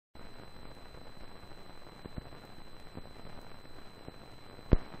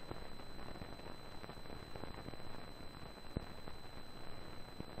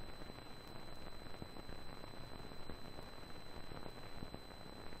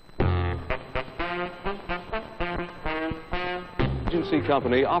Agency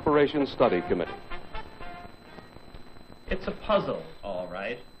Company Operations Study Committee. It's a puzzle, all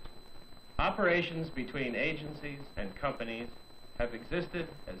right. Operations between agencies and companies have existed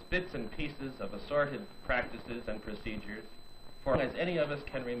as bits and pieces of assorted practices and procedures for as any of us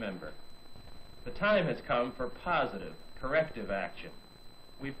can remember. The time has come for positive, corrective action.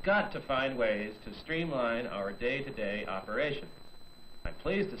 We've got to find ways to streamline our day-to-day operations. I'm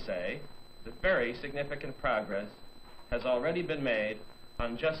pleased to say that very significant progress has already been made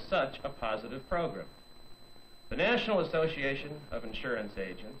on just such a positive program. The National Association of Insurance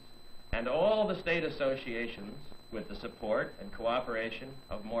Agents and all the state associations, with the support and cooperation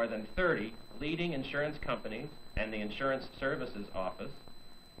of more than 30 leading insurance companies and the Insurance Services Office,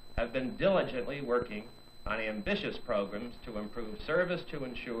 have been diligently working on ambitious programs to improve service to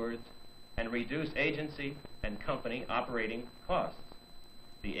insureds and reduce agency and company operating costs.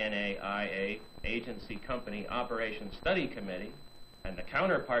 The NAIA Agency Company Operations Study Committee and the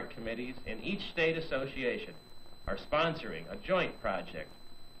counterpart committees in each state association are sponsoring a joint project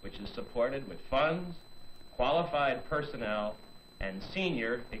which is supported with funds, qualified personnel, and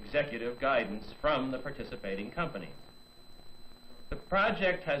senior executive guidance from the participating companies. The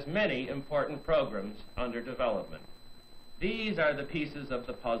project has many important programs under development. These are the pieces of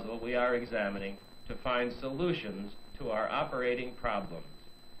the puzzle we are examining to find solutions to our operating problems.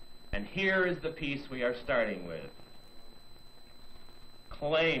 And here is the piece we are starting with: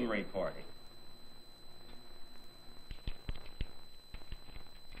 claim reporting.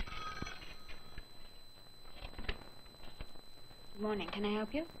 Good morning. Can I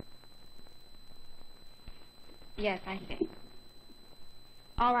help you? Yes, I see.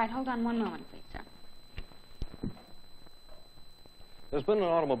 All right, hold on one moment, please, sir. There's been an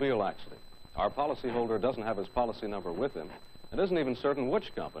automobile accident. Our policyholder doesn't have his policy number with him and isn't even certain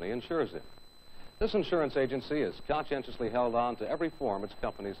which company insures him. This insurance agency has conscientiously held on to every form its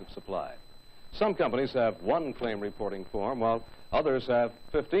companies have supplied. Some companies have one claim reporting form, while others have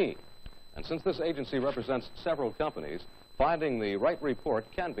 15. And since this agency represents several companies, finding the right report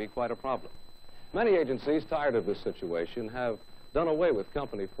can be quite a problem. Many agencies, tired of this situation, have done away with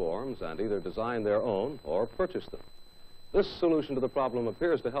company forms and either designed their own or purchased them. This solution to the problem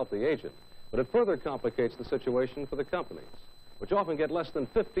appears to help the agent, but it further complicates the situation for the companies, which often get less than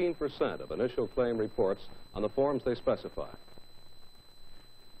 15% of initial claim reports on the forms they specify.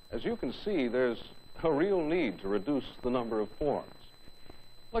 As you can see, there's a real need to reduce the number of forms.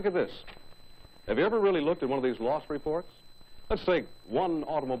 Look at this. Have you ever really looked at one of these loss reports? Let's take one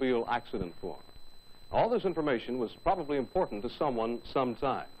automobile accident form. All this information was probably important to someone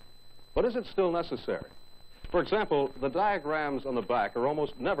sometime. But is it still necessary? For example, the diagrams on the back are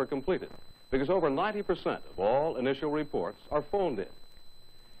almost never completed because over 90% of all initial reports are phoned in.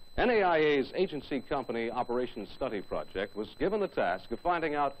 NAIA's Agency Company Operations Study Project was given the task of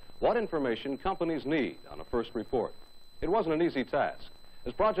finding out what information companies need on a first report. It wasn't an easy task,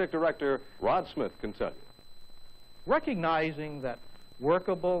 as Project Director Rod Smith can tell you. Recognizing that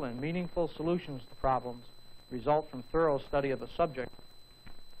workable and meaningful solutions to problems result from thorough study of a subject,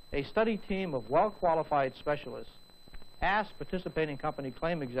 a study team of well-qualified specialists asked participating company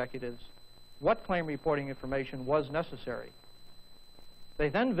claim executives what claim reporting information was necessary. They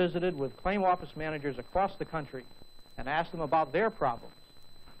then visited with claim office managers across the country and asked them about their problems,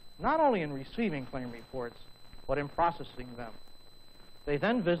 not only in receiving claim reports, but in processing them. They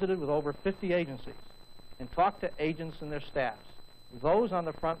then visited with over 50 agencies and talked to agents and their staffs, those on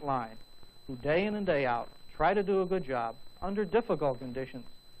the front line who day in and day out try to do a good job under difficult conditions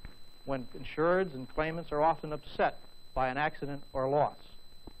when insureds and claimants are often upset by an accident or loss.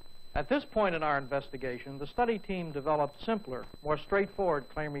 At this point in our investigation, the study team developed simpler, more straightforward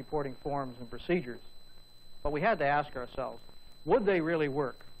claim reporting forms and procedures. But we had to ask ourselves, would they really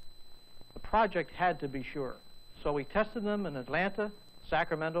work? The project had to be sure. So we tested them in Atlanta,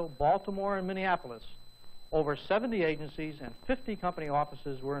 Sacramento, Baltimore, and Minneapolis. Over 70 agencies and 50 company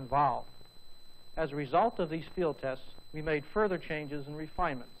offices were involved. As a result of these field tests, we made further changes and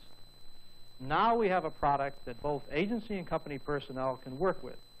refinements. Now we have a product that both agency and company personnel can work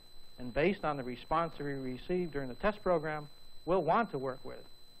with, and based on the response that we received during the test program, will want to work with.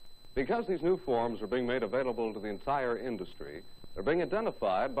 Because these new forms are being made available to the entire industry, they're being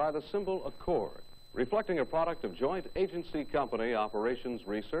identified by the symbol Accord, reflecting a product of joint agency company operations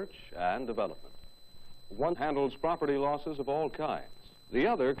research and development. One handles property losses of all kinds. The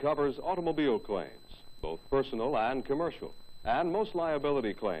other covers automobile claims, both personal and commercial, and most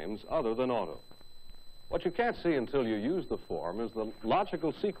liability claims other than auto. What you can't see until you use the form is the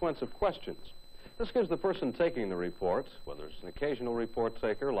logical sequence of questions. This gives the person taking the report, whether it's an occasional report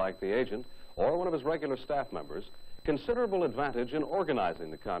taker like the agent, or one of his regular staff members considerable advantage in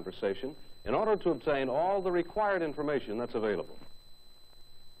organizing the conversation in order to obtain all the required information that's available.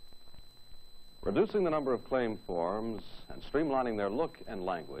 Reducing the number of claim forms and streamlining their look and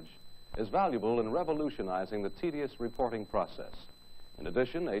language is valuable in revolutionizing the tedious reporting process. In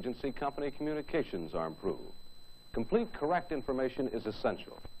addition, agency-company communications are improved. Complete, correct information is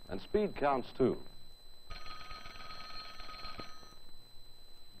essential, and speed counts too.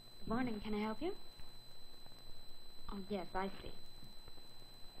 Good morning. Can I help you? Oh, yes, I see.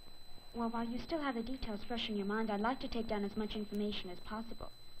 Well, while you still have the details fresh in your mind, I'd like to take down as much information as possible.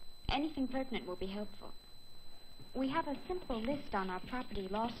 Anything pertinent will be helpful. We have a simple list on our property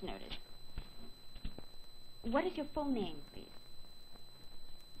loss notice. What is your full name, please?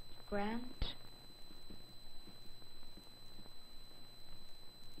 Grant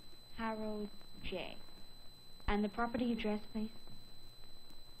Harold J. And the property address, please?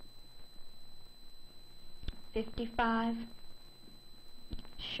 55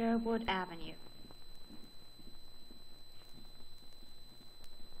 Sherwood Avenue.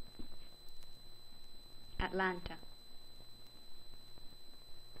 Atlanta.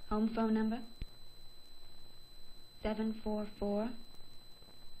 Home phone number? 744-1381.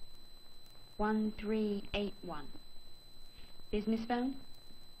 Business phone?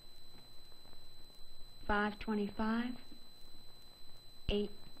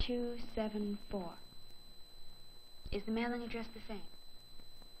 525-8274. Is the mailing address the same?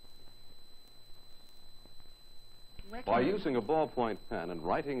 By using a ballpoint pen and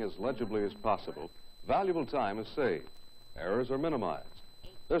writing as legibly as possible, valuable time is saved. Errors are minimized.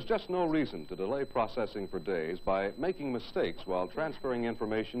 There's just no reason to delay processing for days by making mistakes while transferring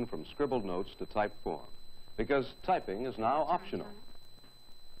information from scribbled notes to typed form, because typing is now optional.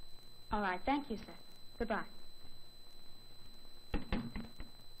 All right, thank you, sir. Goodbye.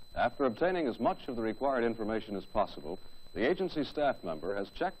 After obtaining as much of the required information as possible, the agency staff member has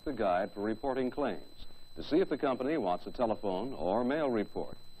checked the guide for reporting claims to see if the company wants a telephone or mail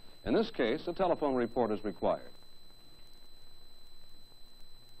report. In this case, a telephone report is required.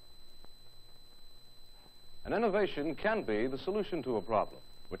 An innovation can be the solution to a problem,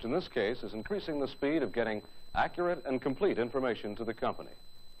 which in this case is increasing the speed of getting accurate and complete information to the company.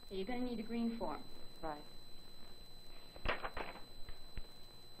 You're going to need a green form. Right.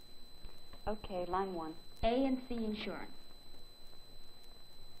 Okay, line 1. A&C Insurance.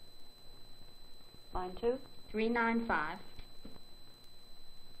 Line 2. 395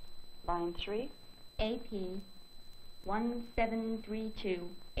 Line 3. AP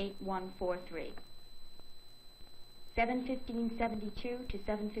 1732-8143. 71572 to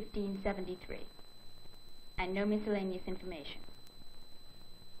 71573. And no miscellaneous information.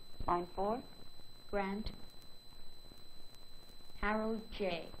 Line 4. Grant Harold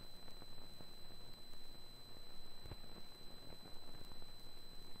J.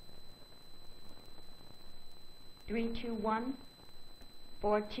 (321)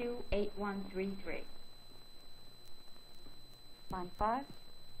 428133. Line 5.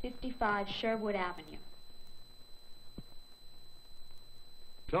 55 Sherwood Avenue.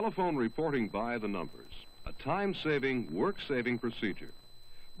 Telephone reporting by the numbers, a time-saving, work-saving procedure.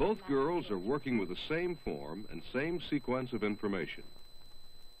 Both girls are working with the same form and same sequence of information.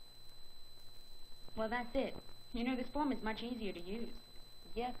 Well, that's it. You know, this form is much easier to use.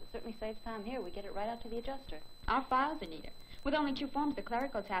 Yes, it certainly saves time here. We get it right out to the adjuster. Our files are neater. With only 2 forms, the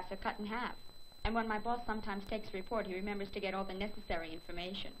clerical tasks are cut in half. And when my boss sometimes takes a report, he remembers to get all the necessary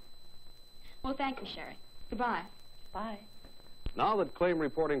information. Well, thank you, Sherry. Goodbye. Bye. Now that claim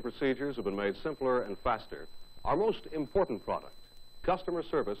reporting procedures have been made simpler and faster, our most important product, customer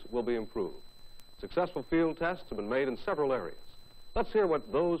service, will be improved. Successful field tests have been made in several areas. Let's hear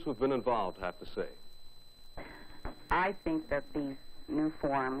what those who've been involved have to say. I think that these new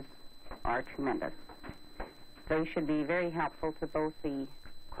forms are tremendous. They should be very helpful to both the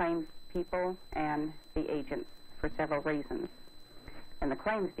claims people and the agents for several reasons. In the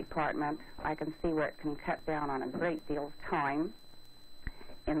claims department, I can see where it can cut down on a great deal of time.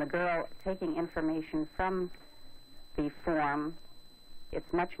 In the girl taking information from the form,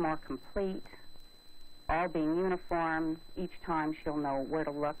 it's much more complete, all being uniform. Each time she'll know where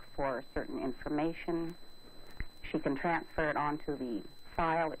to look for certain information. She can transfer it onto the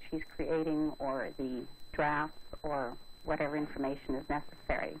file that she's creating or the drafts or whatever information is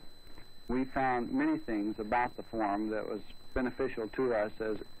necessary. We found many things about the form that was beneficial to us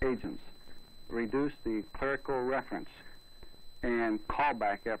as agents. Reduced the clerical reference and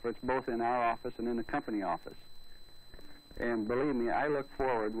callback efforts both in our office and in the company office. And believe me, I look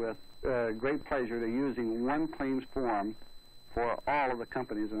forward with great pleasure to using one claims form for all of the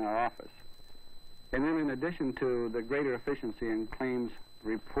companies in our office. And then in addition to the greater efficiency in claims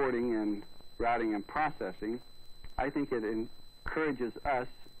reporting and routing and processing, I think it encourages us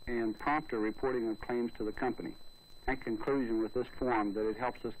in prompter reporting of claims to the company. In conclusion with this form, that it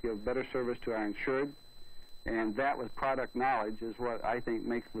helps us give better service to our insured, and that with product knowledge is what I think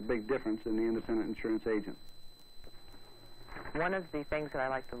makes the big difference in the independent insurance agent. One of the things that I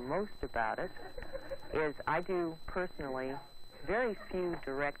like the most about it is I do personally very few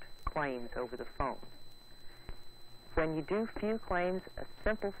direct claims over the phone. When you do few claims, a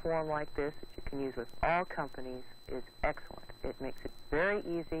simple form like this that you can use with all companies is excellent. It makes it very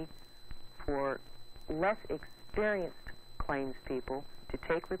easy for less experienced claims people to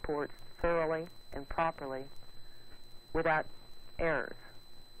take reports thoroughly and properly without errors.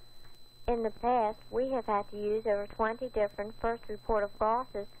 In the past, we have had to use over 20 different first report of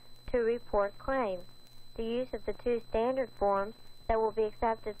losses to report claims. The use of the two standard forms that will be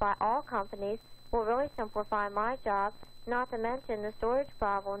accepted by all companies will really simplify my job, not to mention the storage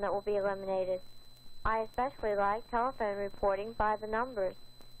problem that will be eliminated. I especially like telephone reporting by the numbers.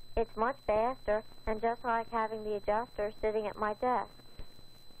 It's much faster and just like having the adjuster sitting at my desk.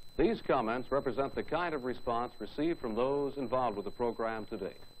 These comments represent the kind of response received from those involved with the program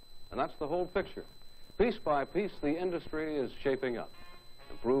today. And that's the whole picture. Piece by piece, the industry is shaping up.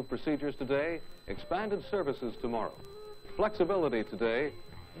 Improved procedures today, expanded services tomorrow. Flexibility today,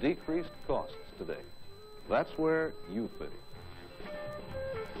 decreased costs today. That's where you fit in.